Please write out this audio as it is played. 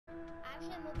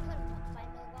Actually, I'm gonna put 5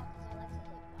 milliwatt because I like to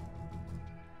hit power.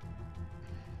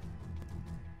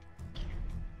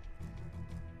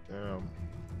 Damn.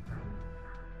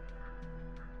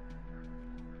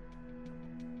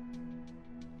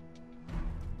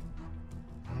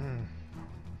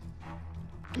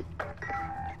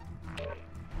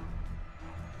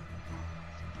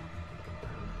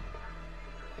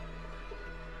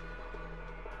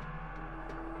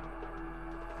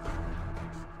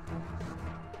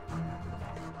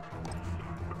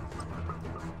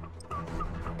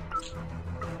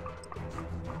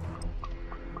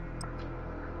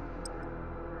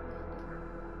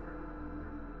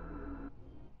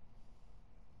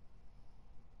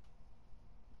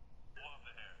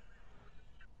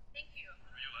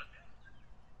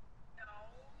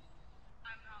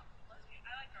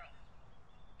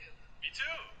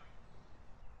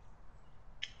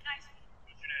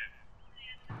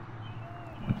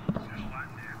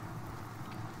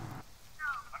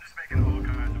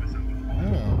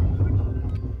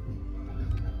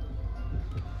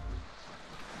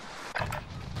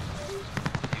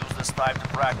 Use this time to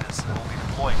practice. We'll be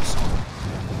deploying soon.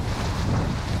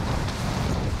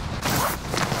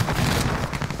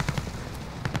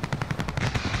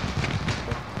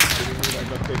 That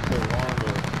gonna take so long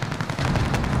to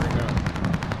bring up.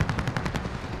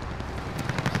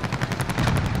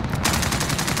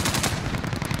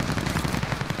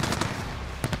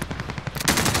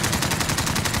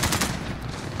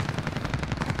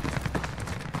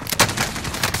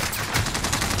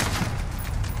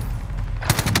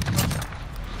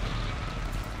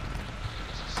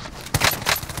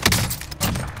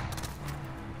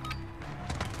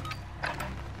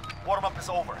 Warm-up is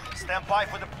over. Stand by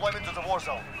for deployment to the war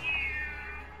zone.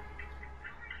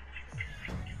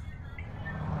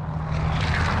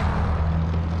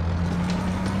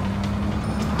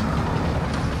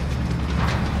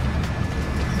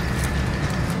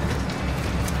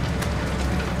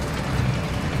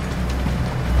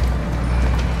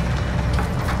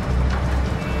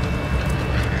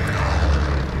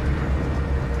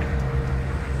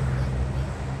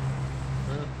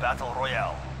 Battle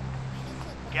Royale.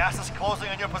 Gas is closing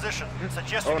on your position.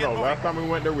 Suggest you Oh get no, moving. last time we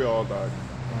went there we all died.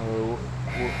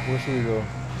 Where should we go?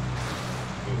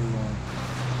 Where we going?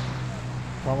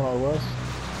 Promenade West?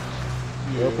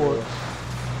 Yeah. Airport?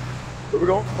 Where we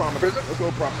going? Promenade. Let's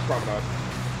go Promenade.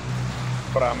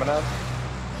 Promenade?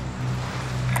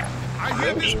 I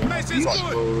hear this place is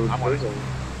good. I'm on it.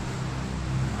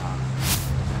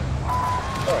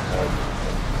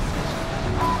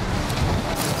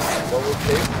 What would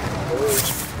take?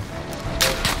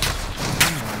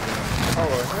 Oh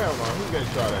hell no, who's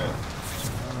getting shot at?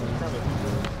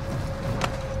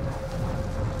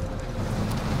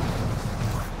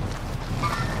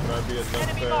 Might be enough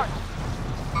Enemy there. marked.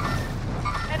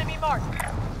 Enemy marked.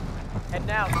 Head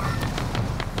down.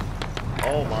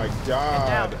 Oh my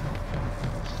god.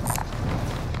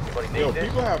 Yo,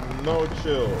 people have no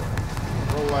chill.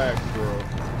 Relax, bro.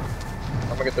 I'm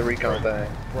gonna get the recon thing.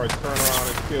 Before I turn around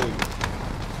and kill you.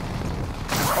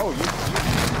 Oh, you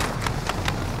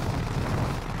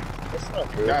That's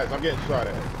not good. guys, I'm getting shot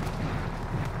at.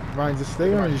 Ryan, just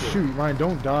stay on your shoot. Ryan,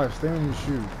 don't dive. Stay on your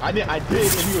shoot. I did, and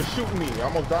he was shooting me. I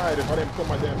almost died if I didn't put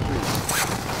my damn shoot.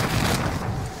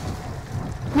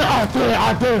 No, I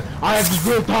did. I have this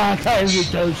good time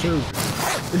with those shoes.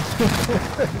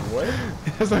 What?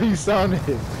 That's how you sounded.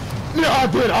 No, I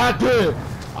did.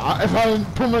 If I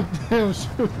didn't put my damn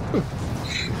shoe.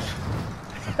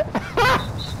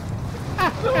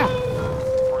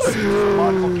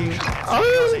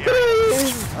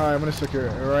 Alright, I'm gonna secure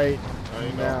it right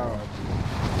now.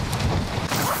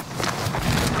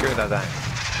 Secure that thing.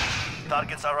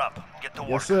 Targets are up. Get to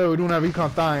work. Yes, sir. We're doing that recon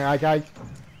thing. Ike.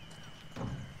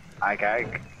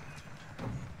 Ike.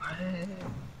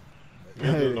 He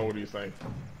doesn't know what he's saying.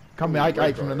 Come here,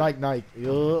 Ike from the Nike.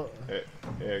 Yeah.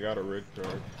 Yeah, I got a red card.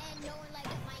 And no one likes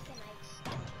Mike and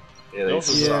Ike's. Yeah, Those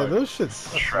they are Yeah, suck. those shits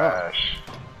suck. trash.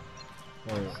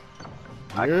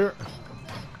 Here.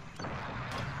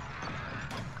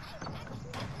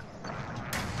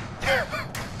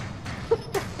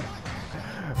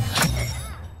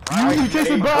 You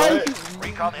chasing by?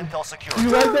 Recon intel secure. You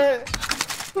like that?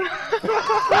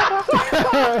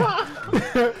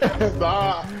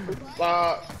 Stop.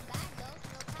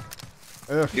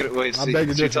 Ugh, Wait, I so beg to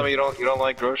you differ. tell me you don't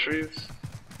like groceries?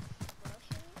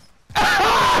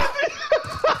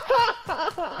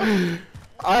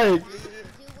 Alright,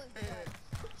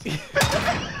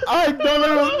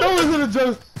 don't listen to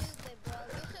Joseph.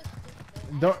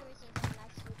 Don't.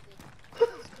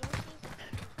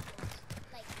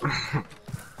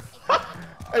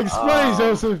 Explain,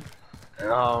 Joseph.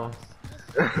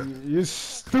 You're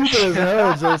stupid as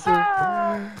hell, Joseph.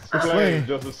 Explain, Explain.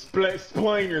 Joseph.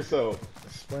 Explain yourself.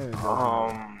 Explain.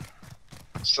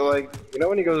 So like, you know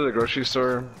when you go to the grocery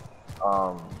store,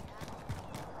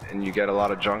 and you get a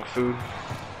lot of junk food?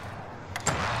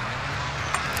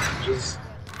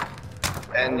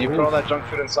 And you put all that junk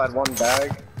food inside one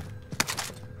bag?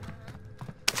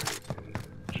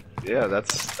 Yeah,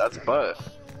 that's butt.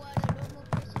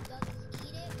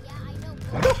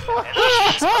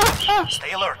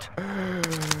 Stay alert.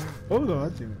 Hold on, I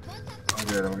think. I'm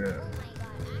good, I'm good.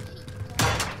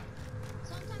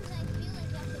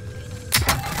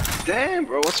 Damn,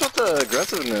 bro, what's with the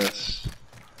aggressiveness?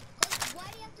 Why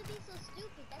do you have to be so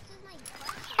stupid? That's just my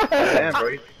question. Damn,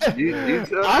 bro,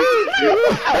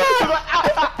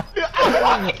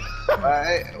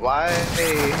 why?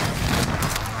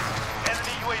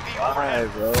 Enemy UAV Why, overhead.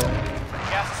 bro?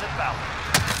 Gas is inbound.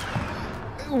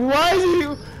 Why do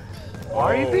you? Why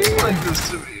are you being like this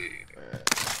to me?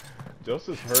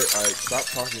 Joseph's hurt. Alright, stop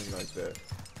talking like that.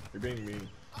 You're being mean.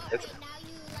 Oh, wait, now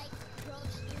you like grow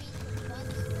streets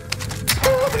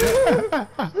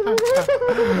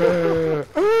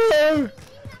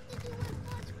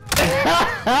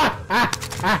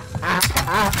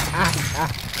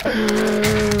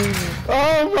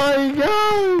Oh my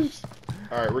gosh!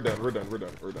 Alright, we're done. Let's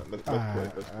play. We can buy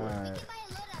a loadout.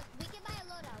 We can buy a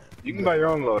loadout. You can buy your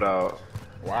own loadout.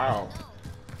 Wow.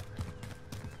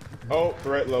 Oh,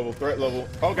 threat level.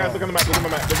 Oh, guys, look on the map. Look on the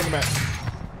map.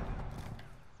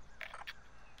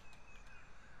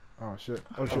 Oh shit!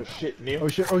 Oh shit, Neil. Oh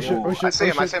shit! Oh shit! Oh shit! I see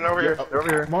him, oh, I see him over here. They're over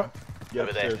here. I'm not, Get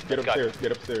upstairs.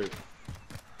 Get upstairs.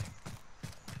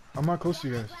 I'm not close to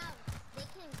you guys. They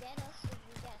can get us if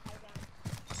we get high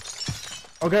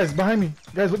ground. Oh guys, behind me!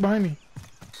 Guys, look behind me!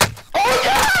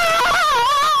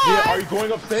 Yeah, are you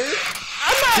going upstairs?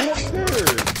 Go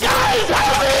upstairs. Guys,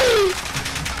 help me!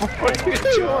 What are you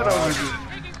doing over there?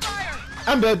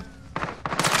 I'm dead.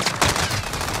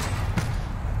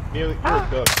 Neil, you're a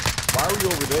duck. Why were you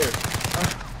over there?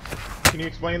 Can you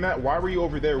explain that? Why were you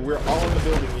over there? We're all in the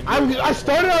building. And I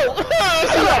started out.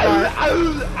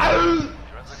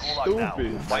 Stupid.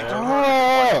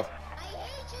 Oh. I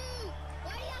hate you!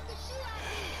 Why do you have to shoot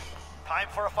us? Time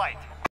for a fight.